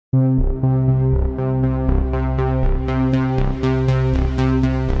Museum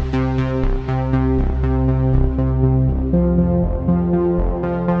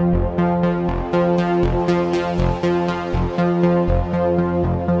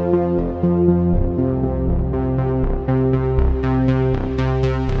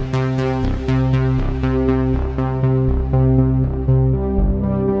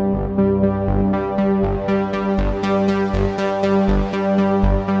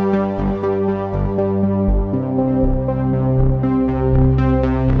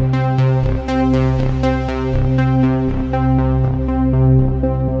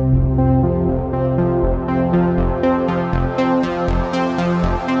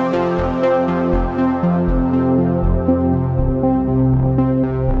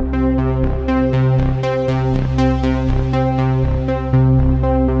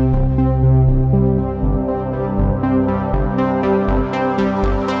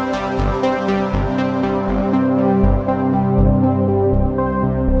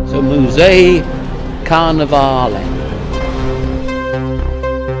Carnavalet.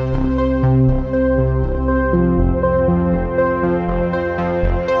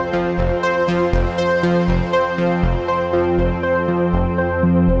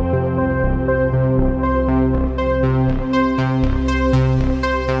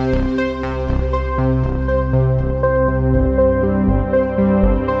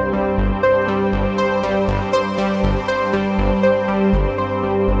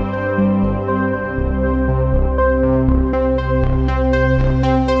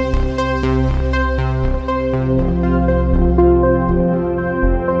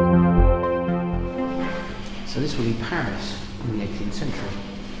 So this will be Paris in the 18th century.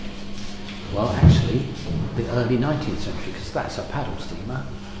 Well, actually, the early 19th century, because that's a paddle steamer,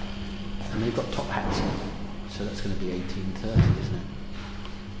 and they've got top hats on. So that's going to be 1830, isn't it?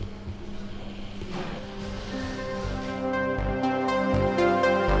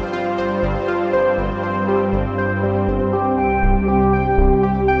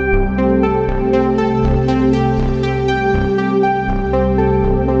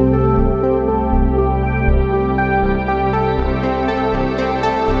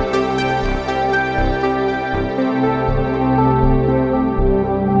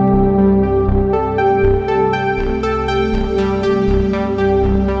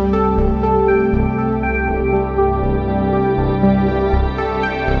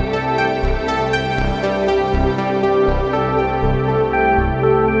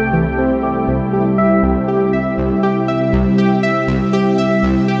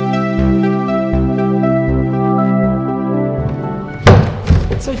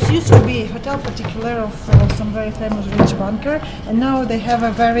 So it used to be a hotel particular of some very famous rich banker, and now they have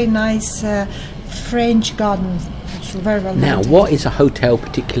a very nice French garden, which is very well Now, maintained. what is a hotel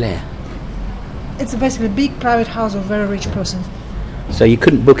particular? It's basically a big private house of a very rich person. So you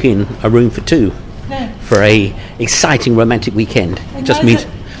couldn't book in a room for two No. for a exciting romantic weekend. It just means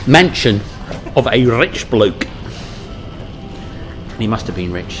mansion of a rich bloke. And he must have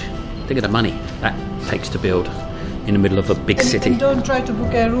been rich. Think of the money that takes to build in the middle of a big city. And don't try to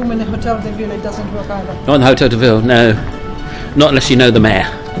book a room in a Hotel de Ville, it doesn't work either. Not in the Hotel de Ville, no. Not unless you know the mayor.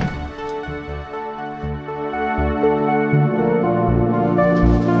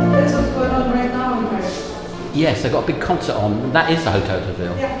 That's what's going on right now in Paris. Yes, they've got a big concert on. That is the Hotel de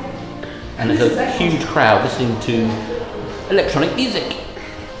Ville. Yeah. And there's a huge crowd listening to electronic music.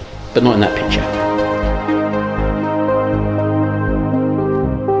 But not in that picture.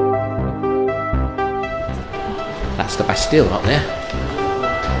 That's the Bastille up there.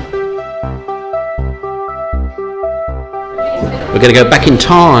 We're going to go back in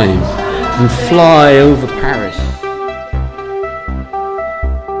time and fly over Paris.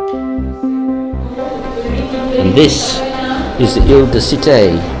 And this is the Ile de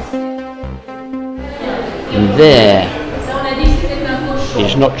Cité. And there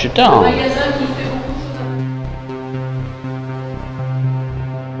is Notre Dame.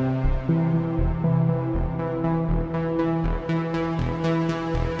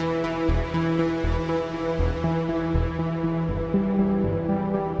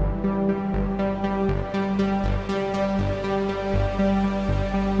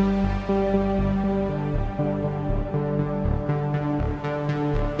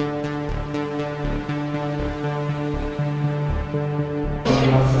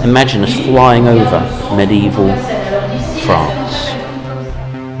 Imagine us flying over medieval France.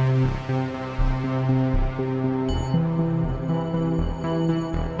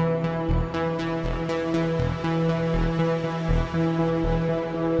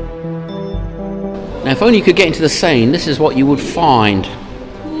 Now, if only you could get into the Seine, this is what you would find.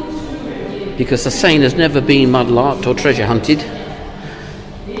 because the Seine has never been mudlarked or treasure hunted,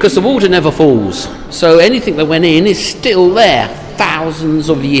 because the water never falls. So anything that went in is still there, thousands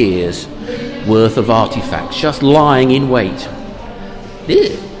of years worth of artifacts just lying in wait.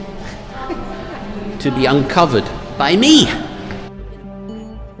 Ew. To be uncovered by me,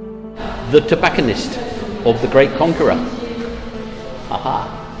 the tobacconist of the great conqueror.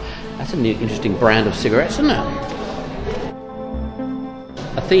 Aha. That's a new interesting brand of cigarettes, isn't it?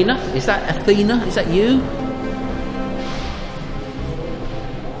 Athena? Is that Athena? Is that you?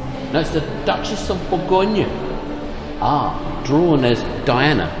 No, it's the Duchess of Bourgogne. Ah, drawn as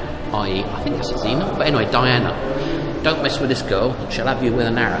Diana, i.e. I think that's Athena. But anyway, Diana. Don't mess with this girl, she'll have you with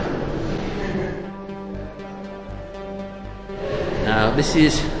an arrow. Now, this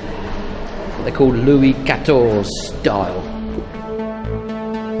is what they call Louis XIV style.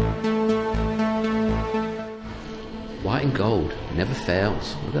 White and gold, never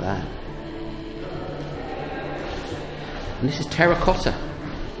fails. Look at that. And this is terracotta.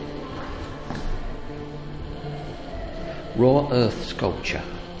 Raw earth sculpture.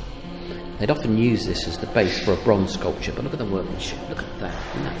 They'd often use this as the base for a bronze sculpture, but look at the workmanship. Look at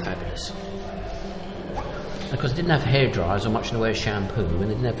that. Isn't that fabulous? Because they didn't have hair dryers or much in the way of shampoo, and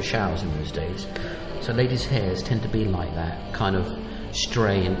they'd never showers in those days. So ladies' hairs tend to be like that, kind of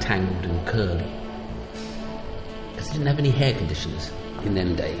stray and tangled and curly. Because they didn't have any hair conditioners in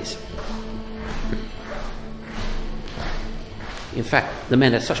them days. In fact, the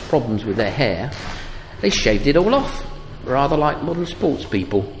men had such problems with their hair, they shaved it all off, rather like modern sports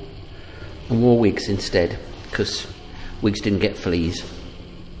people, and wore wigs instead, because wigs didn't get fleas.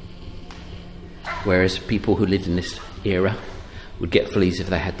 Whereas people who lived in this era would get fleas if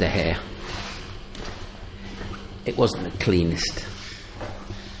they had their hair. It wasn't the cleanest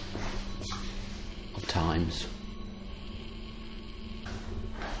of times.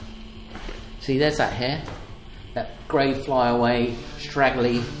 See, there's that hair, that grey flyaway,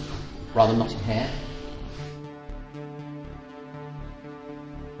 straggly, rather knotted hair.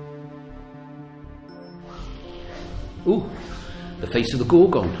 Ooh, the face of the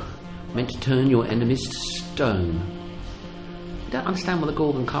Gorgon, meant to turn your enemies to stone. I don't understand why the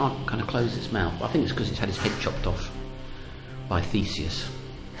Gorgon can't kind of close its mouth. I think it's because it's had its head chopped off by Theseus.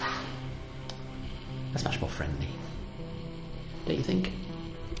 That's much more friendly, don't you think?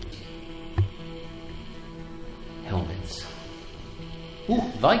 Helmets. Ooh,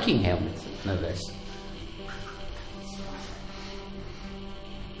 Viking helmets, no less.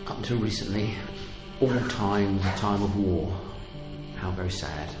 Up until recently, all time was a time of war. How very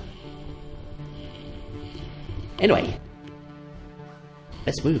sad. Anyway,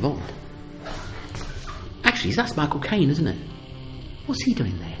 let's move on. Actually, that's Michael Caine, isn't it? What's he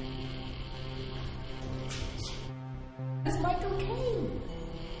doing there? It's Michael Caine.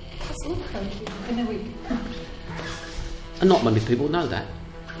 Just look funky in a wig. And not many people know that.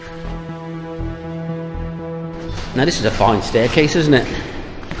 Now this is a fine staircase, isn't it?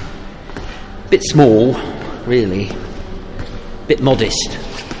 Bit small, really. Bit modest.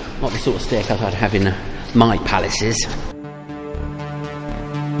 Not the sort of staircase I'd have in my palaces.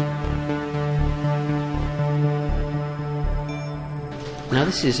 Now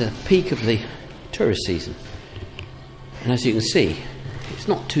this is a peak of the tourist season, and as you can see, it's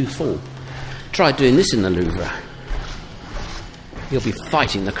not too full. Try doing this in the Louvre. You'll be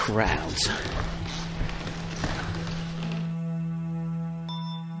fighting the crowds.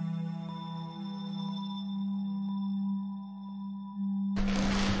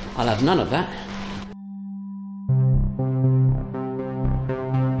 I'll have none of that.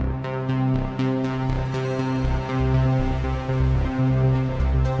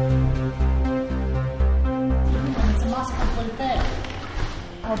 It's a mask of Voltaire.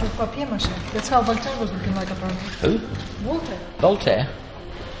 Out of papier-mâché. That's how Voltaire was looking like, apparently. Who? Voltaire. Voltaire?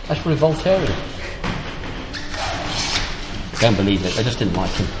 That's probably Voltaire. Don't believe it, they just didn't like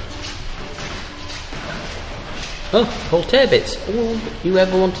him. Oh, Voltaire bits. All you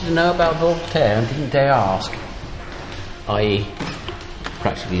ever wanted to know about Voltaire and didn't dare ask. I.e.,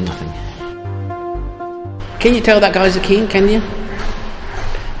 practically nothing. Can you tell that guy's a king, can you?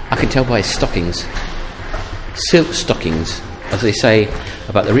 I can tell by his stockings. Silk stockings, as they say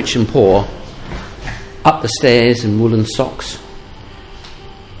about the rich and poor. Up the stairs in woolen socks.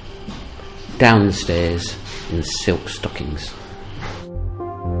 Down the stairs in silk stockings.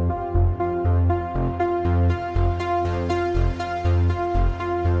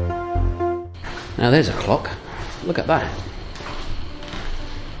 Now there's a clock. Look at that.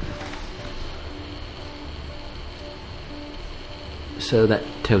 So that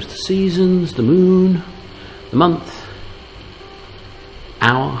tells the seasons, the moon, the month,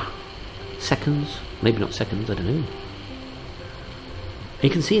 hour, seconds, maybe not seconds, I don't know. And you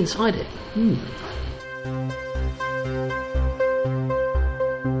can see inside it.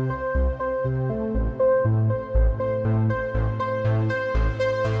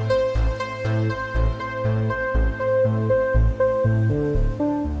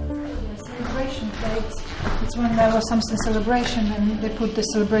 It's when there was something celebration and they put the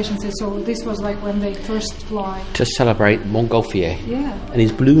celebration thing. So this was like when they first fly. To celebrate Montgolfier. Yeah. And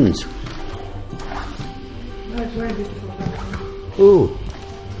his balloons. That's very beautiful. Ooh.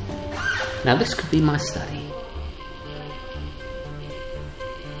 Now this could be my study.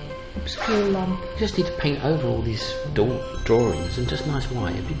 Obscure lamp. You just need to paint over all these drawings and just nice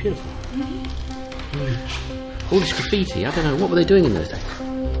white. It'd be beautiful. All this graffiti, I don't know, what were they doing in those days?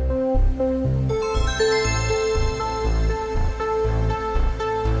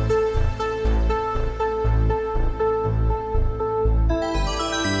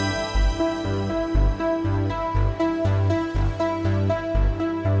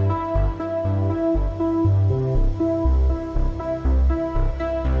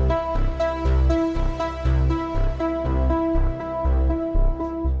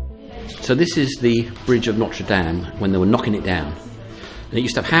 So this is the bridge of Notre Dame when they were knocking it down. And it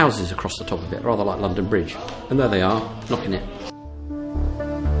used to have houses across the top of it, rather like London Bridge. And there they are, knocking it.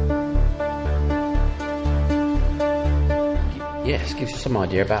 Yes, gives you some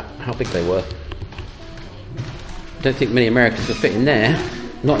idea about how big they were. I don't think many Americans would fit in there,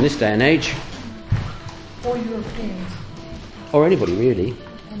 not in this day and age. Or Europeans. Or anybody really.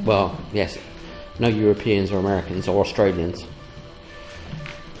 Well, yes, no Europeans or Americans or Australians.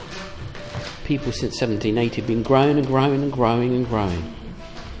 People since 1780 have been growing and growing and growing and growing.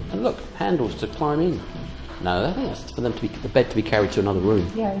 And look, handles to climb in. No, I think that's for them to be the bed to be carried to another room.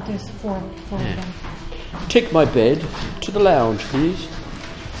 Yeah, it is for them. Take my bed to the lounge, please.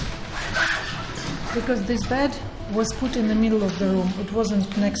 Because this bed was put in the middle of the room. It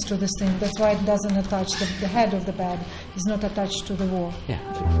wasn't next to this thing. That's why it doesn't attach. The head of the bed is not attached to the wall. Yeah.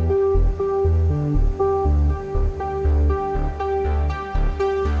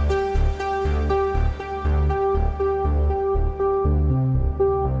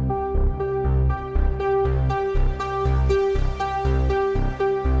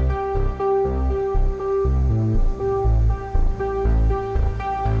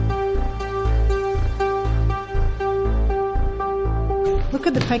 Look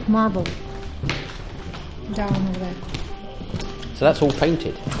at the fake marble down over there. So that's all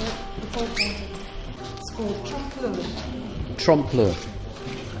painted. It's called trompe-l'œil. Trompe-l'œil.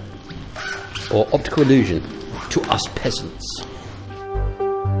 Or optical illusion to us peasants.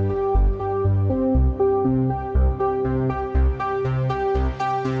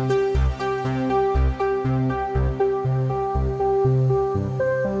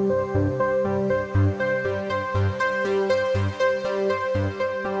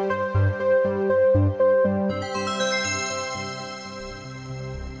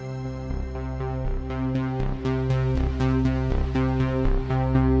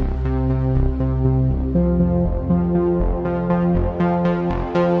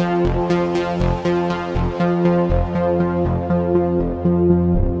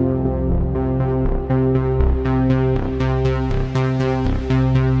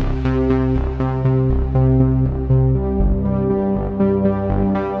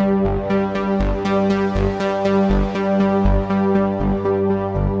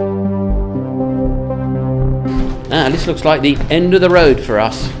 This looks like the end of the road for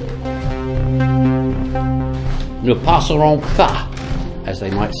us. Ne passerons pas, as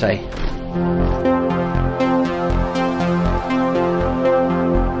they might say.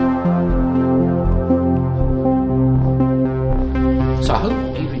 So I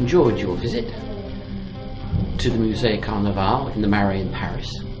hope you've enjoyed your visit to the Museum Carnavalet in the Marais in Paris.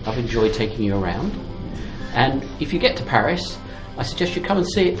 I've enjoyed taking you around. And if you get to Paris, I suggest you come and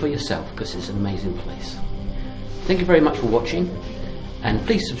see it for yourself, because it's an amazing place. Thank you very much for watching, and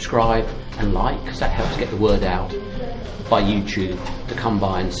please subscribe and like, because that helps get the word out by YouTube to come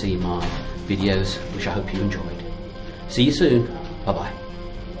by and see my videos, which I hope you enjoyed. See you soon. Bye bye.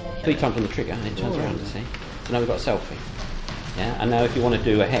 3 times on the trigger and it turns around, you see. So now we've got a selfie. Yeah, and now if you want to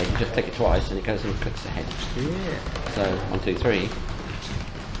do a head, you just click it twice and it goes and clicks the head. Yeah. So 1, 2, 3.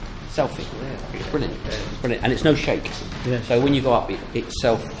 Selfie. Yeah. It's brilliant. It's brilliant. And it's no shake. Yeah. So when you go up, it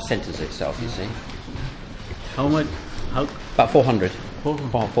self-centers itself, you see. How much? How? About 400.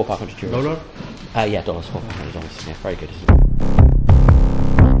 500 euros. Dollar? Yeah, dollars. $400. Yeah, very good.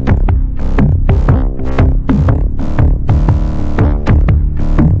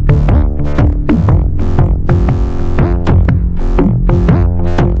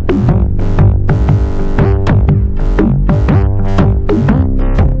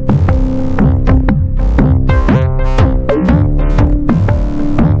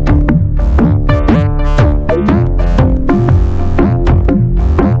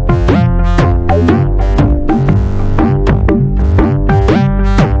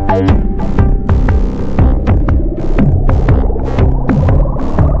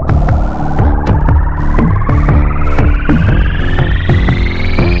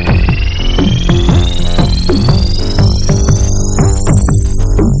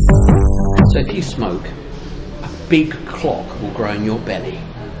 big clock will grow in your belly.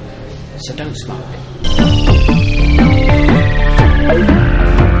 So don't smoke.